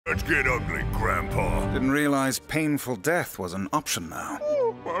Let's get ugly, Grandpa. Didn't realize painful death was an option now.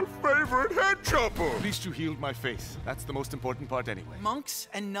 Oh, my favorite head chopper. At least you healed my face. That's the most important part anyway. Monks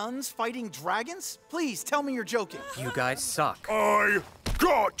and nuns fighting dragons? Please, tell me you're joking. You guys suck. I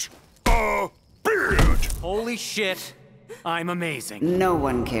got a beard. Holy shit. I'm amazing. No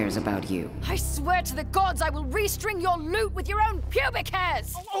one cares about you. I swear to the gods I will restring your loot with your own pubic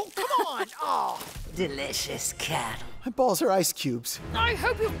hairs! Oh, come on! Oh, Delicious cattle. my balls are ice cubes. I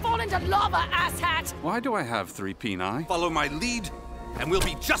hope you fall into lava, asshat! Why do I have 3 peni? Follow my lead, and we'll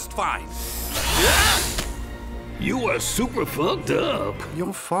be just fine. You are super fucked up.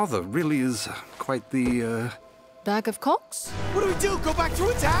 Your father really is quite the, Bag of cocks? What do? Go back through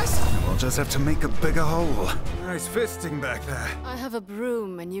its ass? We'll just have to make a bigger hole. Nice fisting back there. I have a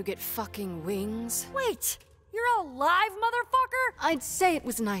broom and you get fucking wings. Wait, you're alive, motherfucker? I'd say it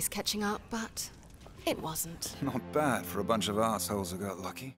was nice catching up, but it wasn't. Not bad for a bunch of assholes who got lucky.